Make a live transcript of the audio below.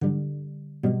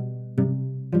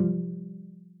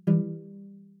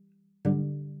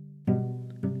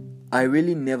I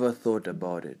really never thought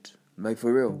about it. Like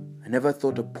for real. I never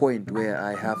thought a point where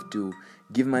I have to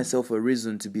give myself a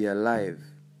reason to be alive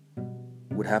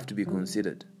would have to be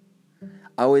considered.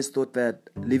 I always thought that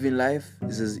living life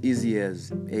is as easy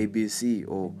as ABC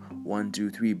or 1, 2,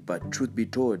 3, but truth be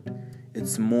told,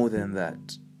 it's more than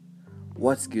that.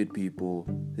 What's good, people?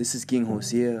 This is King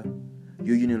Hosea,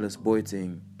 your Universe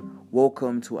Boyting.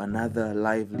 Welcome to another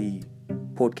lively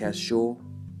podcast show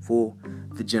for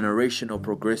the generation of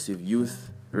progressive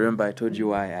youth. Remember, I told you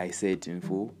why I say it in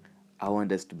full. I want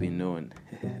us to be known.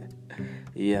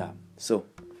 Yeah, so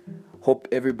hope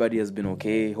everybody has been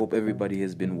okay. Hope everybody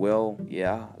has been well.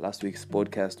 Yeah, last week's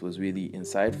podcast was really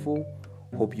insightful.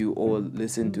 Hope you all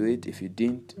listened to it. If you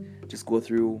didn't, just go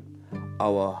through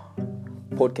our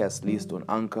podcast list on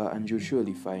Anchor and you'll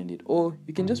surely find it. Or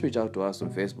you can just reach out to us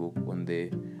on Facebook on the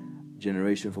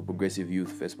Generation for Progressive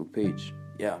Youth Facebook page.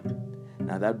 Yeah.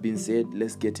 Now that being said,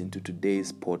 let's get into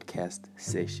today's podcast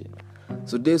session.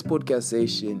 So today's podcast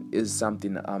session is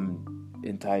something I'm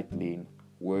entitling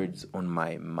Words on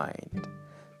My Mind.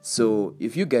 So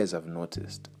if you guys have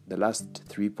noticed, the last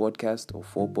 3 podcasts or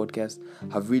 4 podcasts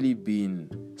have really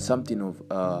been something of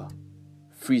a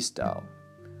freestyle,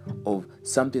 of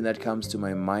something that comes to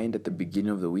my mind at the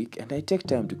beginning of the week, and I take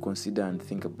time to consider and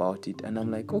think about it, and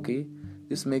I'm like, okay,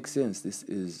 this makes sense. This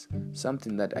is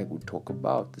something that I could talk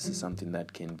about. This is something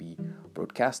that can be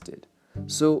broadcasted.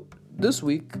 So this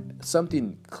week,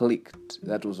 something clicked.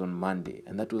 That was on Monday,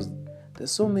 and that was,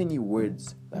 there's so many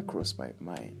words that crossed my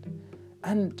mind.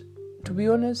 And to be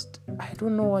honest, I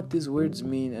don't know what these words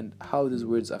mean and how these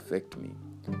words affect me.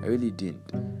 I really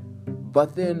didn't.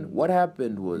 But then what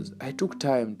happened was I took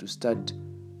time to start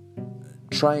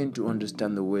trying to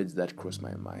understand the words that crossed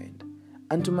my mind.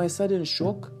 And to my sudden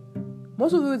shock,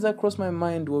 most of the words that crossed my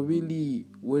mind were really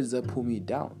words that pull me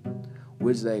down.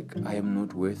 Words like, I am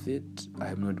not worth it, I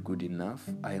am not good enough,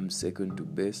 I am second to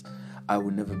best, I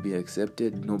will never be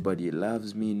accepted, nobody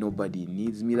loves me, nobody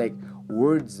needs me. Like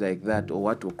words like that or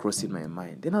what were crossing my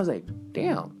mind. Then I was like,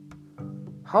 damn,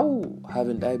 how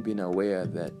haven't I been aware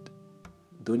that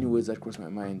the only words that cross my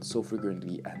mind so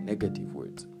frequently are negative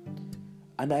words?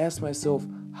 And I asked myself,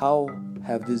 how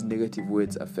have these negative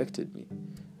words affected me?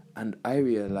 And I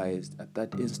realized at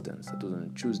that instance, that was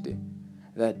on Tuesday,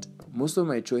 that most of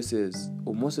my choices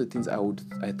or most of the things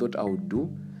I thought I would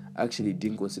do, I actually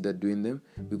didn't consider doing them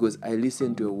because I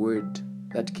listened to a word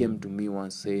that came to me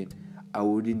once saying I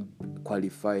wouldn't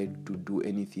qualify to do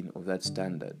anything of that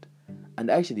standard.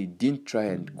 And I actually didn't try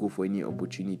and go for any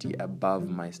opportunity above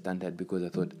my standard because I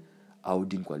thought I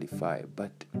wouldn't qualify.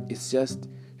 But it's just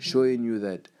showing you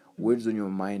that words on your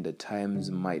mind at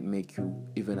times might make you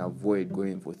even avoid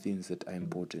going for things that are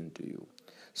important to you.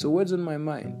 So words on my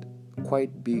mind,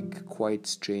 quite big, quite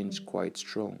strange, quite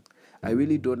strong. I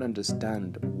really don't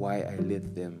understand why I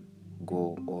let them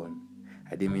go on.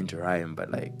 I didn't mean to rhyme,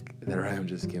 but like the rhyme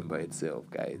just came by itself,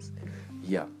 guys.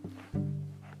 Yeah.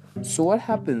 So what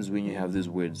happens when you have these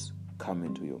words come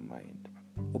into your mind?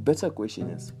 A better question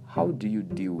is, how do you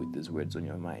deal with these words on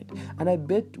your mind? And I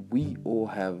bet we all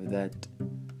have that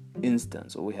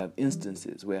instance, or we have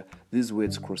instances where these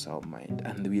words cross our mind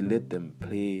and we let them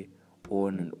play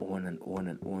on and on and on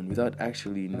and on without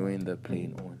actually knowing they're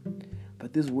playing on.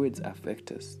 But these words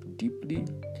affect us deeply,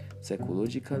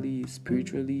 psychologically,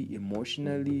 spiritually,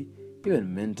 emotionally,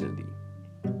 even mentally.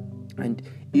 And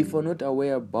if you're not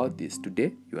aware about this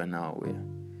today, you are now aware.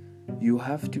 You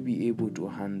have to be able to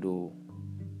handle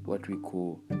what we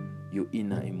call your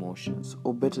inner emotions,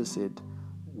 or better said,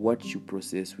 what you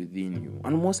process within you.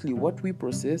 And mostly what we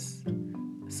process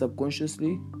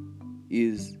subconsciously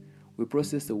is we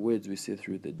process the words we say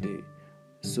through the day.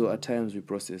 So at times we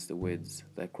process the words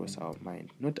that cross our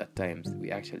mind. Not at times,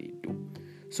 we actually do.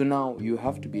 So now you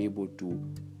have to be able to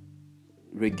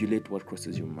regulate what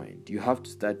crosses your mind. You have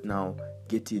to start now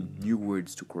getting new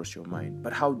words to cross your mind.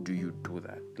 But how do you do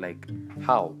that? Like,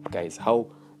 how, guys?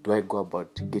 How do I go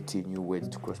about getting new words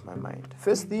to cross my mind?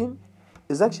 First thing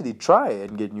is actually try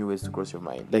and get new words to cross your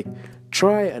mind. Like,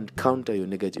 try and counter your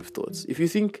negative thoughts. If you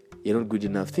think you're not good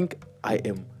enough, think, I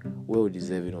am well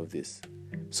deserving of this.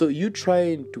 So you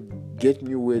trying to get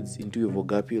new words into your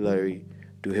vocabulary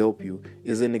to help you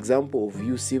is an example of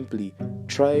you simply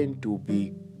trying to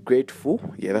be grateful.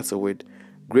 Yeah, that's a word.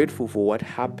 Grateful for what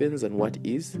happens and what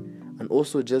is, and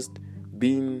also just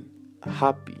being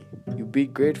happy. You be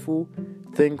grateful,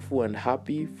 thankful, and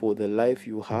happy for the life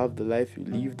you have, the life you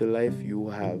live, the life you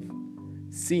have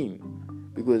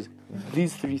seen. Because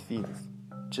these 3 things,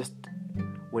 just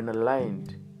when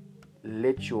aligned,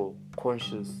 let your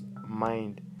conscious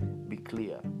mind be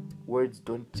clear. Words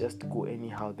don't just go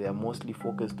anyhow. They are mostly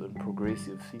focused on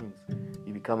progressive things.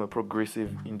 You become a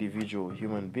progressive individual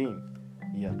human being.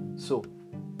 Yeah, so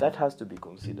that has to be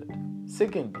considered.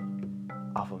 Secondly,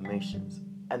 affirmations.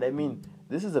 And I mean,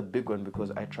 this is a big one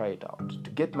because I try it out. To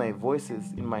get my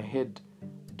voices in my head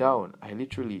down, I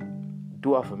literally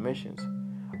do affirmations.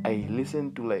 I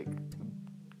listen to like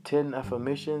 10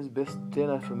 affirmations, best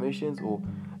 10 affirmations, or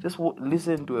just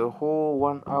listen to a whole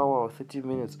 1 hour or 30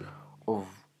 minutes of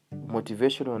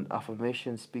motivational and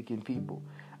affirmation speaking people.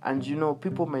 And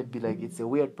people might be like, it's a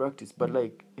weird practice, but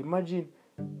like, imagine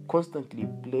constantly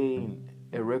playing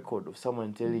a record of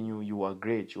someone telling you you are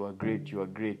great, you are great, you are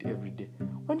great every day.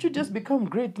 Why don't you just become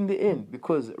great in the end?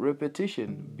 Because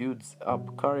repetition builds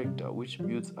up character, which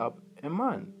builds up a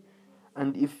man.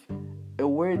 And if a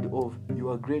word of you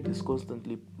are great is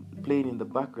constantly playing in the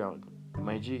background,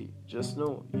 my G, just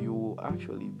know you will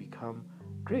actually become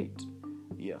great.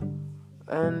 Yeah.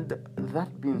 And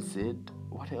that being said,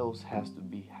 what else has to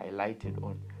be highlighted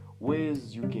on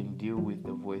ways you can deal with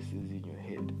the voices in your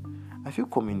head? I feel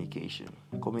communication.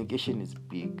 Communication is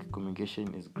big.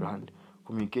 Communication is grand.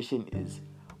 Communication is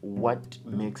what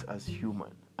makes us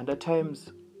human. And at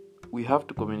times, we have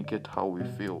to communicate how we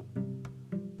feel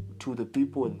to the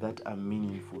people that are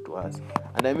meaningful to us.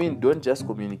 And I mean, don't just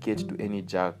communicate to any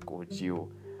Jack or Gio.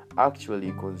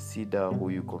 Actually consider who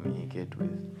you communicate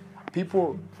with.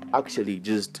 People actually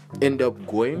just end up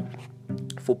going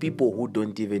for people who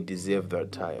don't even deserve their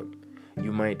time.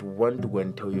 You might want to go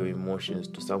and tell your emotions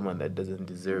to someone that doesn't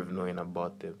deserve knowing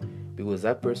about them, because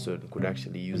that person could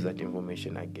actually use that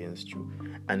information against you,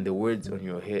 and the words on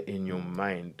your head, in your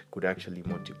mind, could actually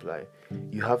multiply.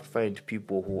 You have to find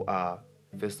people who are,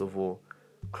 first of all,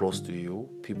 close to you,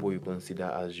 people you consider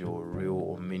as your real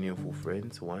or meaningful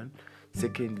friends, one.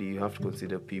 Secondly, you have to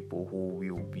consider people who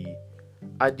will be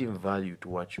adding value to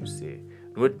what you say,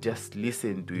 not just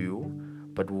listen to you,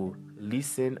 but will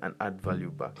listen and add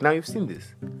value back. Now, you've seen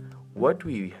this. What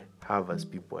we have as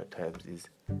people at times is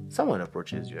someone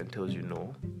approaches you and tells you,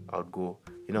 no, I'll go.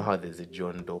 You know how there's a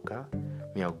John Doka?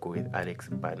 Me, I'll go with Alex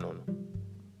Bannon,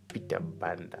 Peter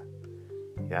Banda.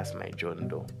 That's my John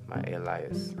Doe, my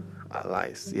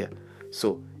Elias. Yeah.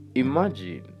 So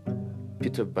imagine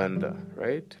Peter Banda,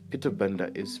 right? Peter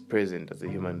Banda is present as a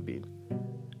human being.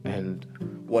 And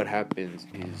what happens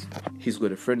is he's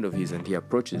got a friend of his and he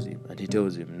approaches him and he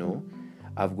tells him, no,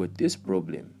 I've got this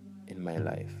problem in my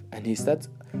life. And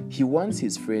he wants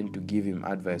his friend to give him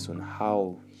advice on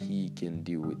how he can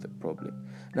deal with the problem.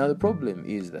 Now, the problem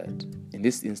is that in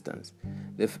this instance,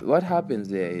 what happens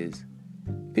there is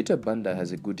Peter Banda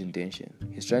has a good intention.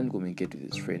 He's trying to communicate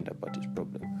with his friend about his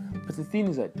problem. But the thing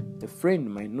is that the friend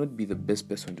might not be the best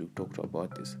person to talk to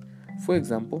about this. For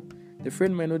example, the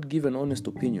friend might not give an honest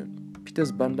opinion.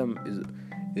 Peter's Banda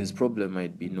his problem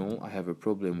might be, no, I have a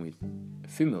problem with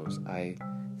females. I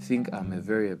think I'm a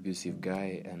very abusive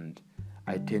guy and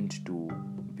I tend to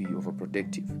be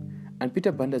overprotective. And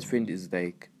Peter Banda's friend is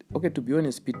like, okay, to be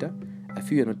honest, Peter, I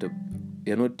feel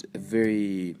you're not a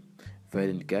very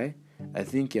violent guy. I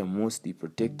think you're mostly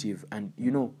protective, and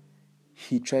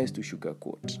he tries to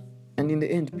sugarcoat. And in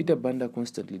the end, Peter Banda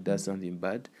constantly does something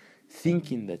bad,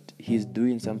 thinking that he's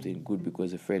doing something good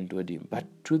because a friend told him. But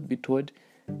truth be told,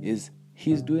 is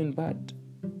he's doing bad.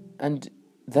 And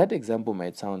that example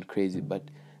might sound crazy, but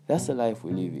that's the life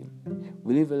we live in.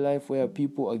 We live a life where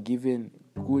people are given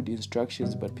good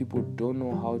instructions, but people don't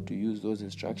know how to use those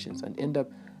instructions and end up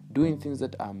doing things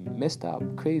that are messed up,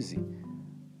 crazy.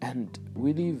 And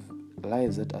we live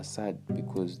lives that are sad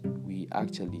because we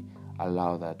actually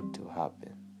allow that to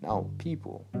happen. Now,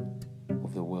 people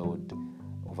of the world,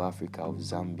 of Africa, of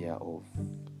Zambia, of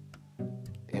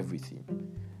everything,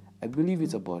 I believe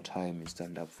it's about time we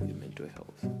stand up for your mental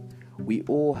health. We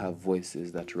all have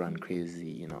voices that run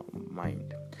crazy in our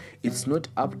mind. It's not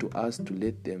up to us to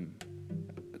let them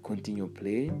continue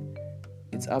playing.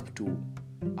 It's up to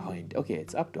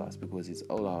it's up to us because it's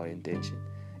all our intention.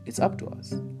 It's up to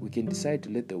us. We can decide to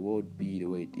let the world be the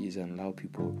way it is and allow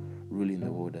people ruling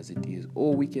the world as it is.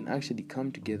 Or we can actually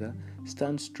come together,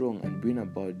 stand strong, and bring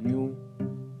about new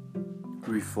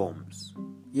reforms.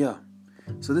 Yeah.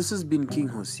 So this has been King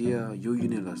Hosea, your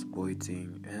Unilas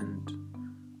Boiting,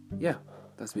 and yeah,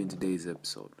 that's been today's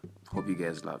episode. Hope you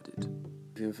guys loved it.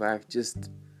 In fact, just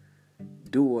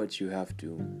do what you have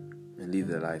to and live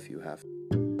the life you have.